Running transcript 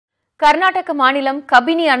கர்நாடக மாநிலம்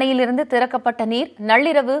கபினி அணையிலிருந்து திறக்கப்பட்ட நீர்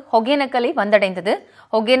நள்ளிரவு ஒகேனக்கலை வந்தடைந்தது.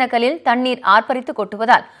 ஒகேனக்கலில் தண்ணீர் ஆர்ப்பரித்து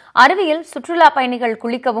கொட்டுவதால் அருவியில் சுற்றுலா பயணிகள்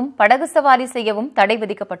குளிக்கவும் படகு சவாரி செய்யவும் தடை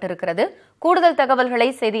விதிக்கப்பட்டிருக்கிறது. கூடுதல் தகவல்களை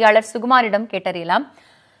செய்தியாளர் சுகுமாரிடம் கேட்டறியலாம்.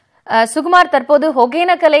 சுகுமார், தற்போது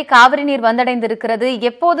ஒகேனக்கலை காவிரி நீர் வந்தடைந்திருக்கிறது.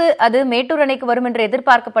 எப்போது அது மேட்டூர் அணைக்கு வரும் என்று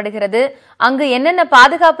எதிர்பார்க்கப்படுகிறது? அங்கு என்னென்ன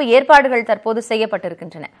பாதுகாப்பு ஏற்பாடுகள் தற்போது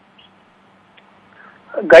செய்யப்பட்டிருக்கின்றன?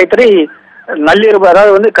 காயத்ரி, நள்ளிரவு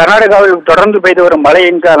அதாவது கர்நாடகாவில் தொடர்ந்து பெய்து வரும்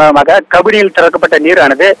மழையின் காரணமாக கபினியில் திறக்கப்பட்ட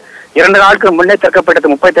நீரானது 2 நாட்களுக்கு முன்னே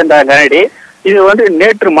திறக்கப்பட்டது 35,000 கனஅடி. இது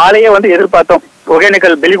நேற்று மாலையே எதிர்பார்த்தோம்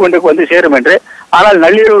ஒகேனக்கல் பெலிகுண்டுக்கு சேரும் என்று. ஆனால்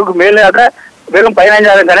நள்ளிரவுக்கு மேலாக வெறும்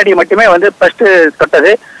 15,000 கனஅடி மட்டுமே ஃபர்ஸ்ட்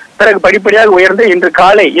தொட்டது. பிறகு படிப்படியாக உயர்ந்து இன்று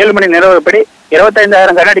காலை 7 மணி நிலவரப்படி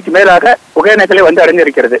 25,000 கனஅடிக்கு மேலாக ஒகேனக்கலை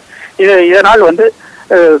அடைந்திருக்கிறது. இதனால்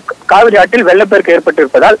காவிரி ஆற்றில் வெள்ளப்பெருக்கு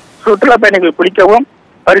ஏற்பட்டிருப்பதால் சுற்றுலா பயணிகள் குளிக்கவும்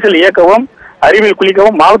பரிசல் இயக்கவும் அருவியில்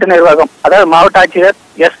குளிக்கவும் மாவட்ட நிர்வாகம், அதாவது மாவட்ட ஆட்சியர்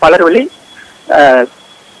எஸ் மலர்வெளி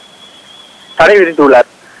தடை விதித்துள்ளார்.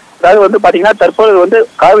 அதாவது பாத்தீங்கன்னா தற்போது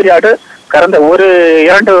காவிரி ஆறு கடந்த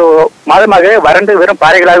 1-2 மாதமாகவே வறண்டு வெறும்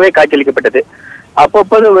பாறைகளாகவே காட்சியளிக்கப்பட்டது.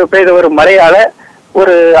 அப்பப்போது பெய்த ஒரு மழையால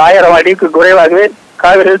 1000 அடிக்கு குறைவாகவே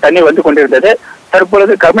காவிரியில் தண்ணீர் வந்து கொண்டிருந்தது.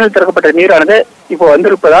 தற்பொழுது கபினியில் திறக்கப்பட்ட நீரானது இப்போ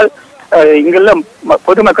வந்திருப்பதால் இங்குள்ள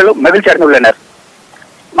பொதுமக்களும் மகிழ்ச்சி அடைந்துள்ளனர்.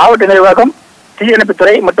 மாவட்ட நிர்வாகம்,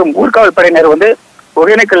 தீயணைப்புத்துறை மற்றும் ஊர்காவல் படையினர்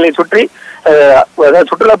ஒகேனக்கல்லை சுற்றி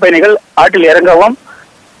சுற்றுலா பயணிகள் ஆற்றில் இறங்கவும்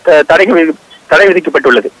தடை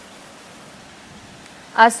விதிக்கப்பட்டுள்ளது.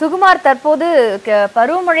 சுகுமார், தற்போது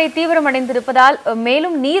பருவமழை தீவிரமடைந்திருப்பதால்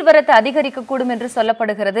மேலும் நீர்வரத்து அதிகரிக்கக்கூடும் என்று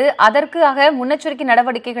சொல்லப்படுகிறது. அதற்காக முன்னெச்சரிக்கை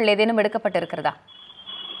நடவடிக்கைகள் ஏதேனும் எடுக்கப்பட்டிருக்கிறதா?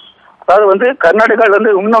 அதாவது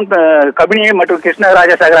கர்நாடகாவில் இன்னும் கபினி மற்றும்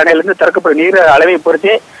கிருஷ்ணராஜசாகர் அணையிலிருந்து திறக்கப்படும் நீர் அளவை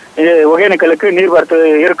பொறுத்தே ஒகேனக்கலுக்கு நீர்வரத்து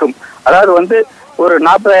இருக்கும். அதாவது ஒரு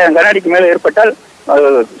 40,000 கனஅடிக்கு மேல ஏற்பட்டால்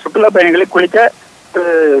சுற்றுலா பயணிகளை குளிக்க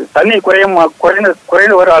தண்ணீர்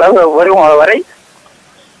குறைந்த ஒரு அளவு வரும் வரை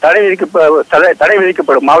தடை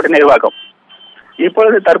விதிக்கப்படும் மாவட்ட நிர்வாகம்.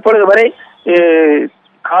 தற்பொழுது வரை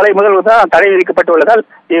காலை முதல் தான் தடை விதிக்கப்பட்டுள்ளதால்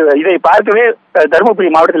இதை பார்க்கவே தருமபுரி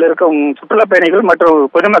மாவட்டத்தில் இருக்கும் சுற்றுலா பயணிகள் மற்றும்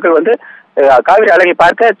பொதுமக்கள் காவிரி அழகை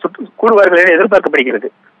பார்க்க கூடுவார்கள் என எதிர்பார்க்கப்படுகிறது.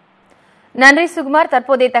 நன்றி சுகுமார்.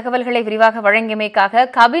 தற்போதைய தகவல்களை விரிவாக வழங்கியமைக்காக.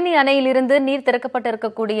 கபினி அணையிலிருந்து நீர்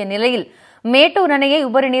திறக்கப்பட்டிருக்கக்கூடிய நிலையில் மேட்டூர் அணையை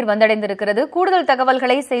உபரி நீர் வந்தடைந்திருக்கிறது. கூடுதல்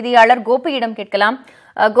தகவல்களை செய்தியாளர் கோபியிடம் கேட்கலாம்.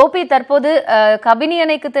 கோபி, தற்போது கபினி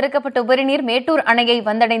அணைக்கு திறக்கப்பட்ட உபரி நீர் மேட்டூர் அணையை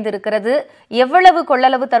வந்தடைந்திருக்கிறது. எவ்வளவு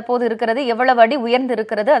கொள்ளளவு தற்போது இருக்கிறது? எவ்வளவு அடி உயர்ந்து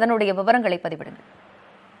இருக்கிறது? அதனுடைய விவரங்களை பதிவிடுங்கள்.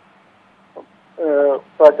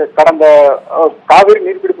 கடந்த காவிரி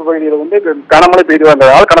நீர்பிடிப்பு பகுதியில் கனமழை பெய்து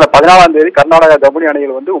வந்ததால் கடந்த 14ஆம் தேதி கர்நாடகா கபினி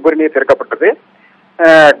அணையில் உபரி நீர் திறக்கப்பட்டது.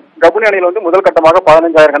 கபினி அணையில் முதல் கட்டமாக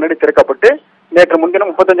 15,000 கனஅடி திறக்கப்பட்டு நேற்று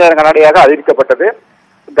முன்தினம் 35,000 கனஅடியாக அதிகரிக்கப்பட்டது.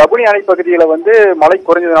 கபினி அணை பகுதியில மழை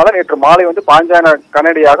குறைஞ்சதுனால நேற்று மாலை 15,000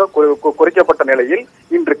 கனஅடியாக குறைக்கப்பட்ட நிலையில்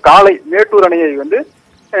இன்று காலை மேட்டூர் அணையை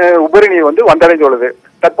உபரி நீர் வந்தடைந்துள்ளது.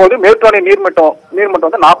 தற்போது மேட்டூர் அணை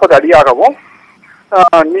நீர்மட்டம் 40 அடியாகவும்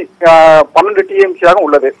 12 TMC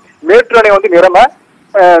உள்ளது. மேட்டூர் அணை நிரம்ப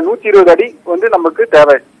 120 அடி நமக்கு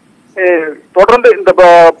தேவை. தொடர்ந்து இந்த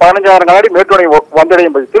 15,000 கனஅடி மேட்டூர் அணை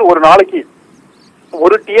வந்தடையும் பட்சத்தில் ஒரு நாளைக்கு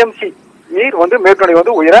 1 TMC நீர் மேட்டூர்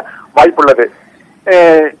அணை உயர வாய்ப்புள்ளது.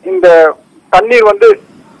 இந்த தண்ணீர்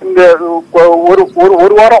இந்த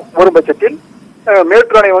ஒரு வாரம் வரும் பட்சத்தில்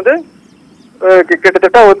மேட்டூர் அணை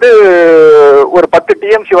கிட்டத்தட்ட ஒரு 10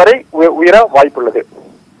 TMC வரை உயர வாய்ப்புள்ளது.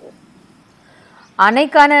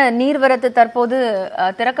 அணைக்கான நீர்வரத்து தற்போது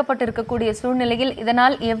திறக்கப்பட்டிருக்கக்கூடிய சூழ்நிலையில்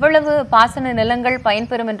இதனால் எவ்வளவு பாசன நிலங்கள்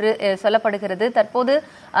பயன்பெறும் என்று சொல்லப்படுகிறது? தற்போது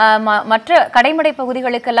மற்ற கடைமடை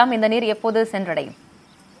பகுதிகளுக்கெல்லாம் இந்த நீர் எப்போது சென்றடையும்?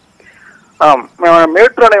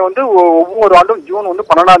 மேட்டூர் அணை ஒவ்வொரு ஆண்டும் ஜூன்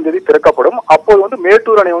 12ஆம் தேதி திறக்கப்படும். அப்போது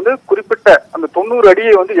மேட்டூர் அணை குறிப்பிட்ட அந்த 90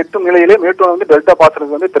 அடியை எட்டும் நிலையிலே மேட்டூர் அணை டெல்டா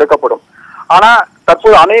பாசனத்துக்கு திறக்கப்படும். ஆனா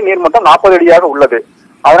தற்போது அணை நீர்மட்டம் 40 அடியாக உள்ளது.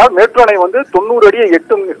 அதனால் மேட்டூர் அணை 90 அடியை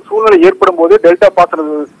எட்டும் சூழ்நிலை ஏற்படும் போது டெல்டா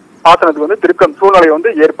பாசனத்துக்கு திருக்கும்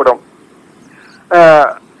சூழ்நிலை ஏற்படும்.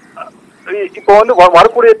 இப்போ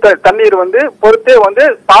வரக்கூடிய தண்ணீர் பொறுத்தே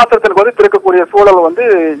பாசனத்திற்கு திறக்கக்கூடிய சூழல்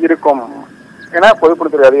இருக்கும் என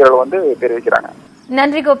பொதுப்பணித்துறை அதிகாரிகள் தெரிவிக்கிறாங்க.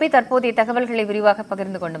 நன்றி கோபி, தற்போதைய தகவல்களை விரிவாக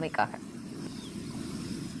பகிர்ந்து கொண்டமைக்காக.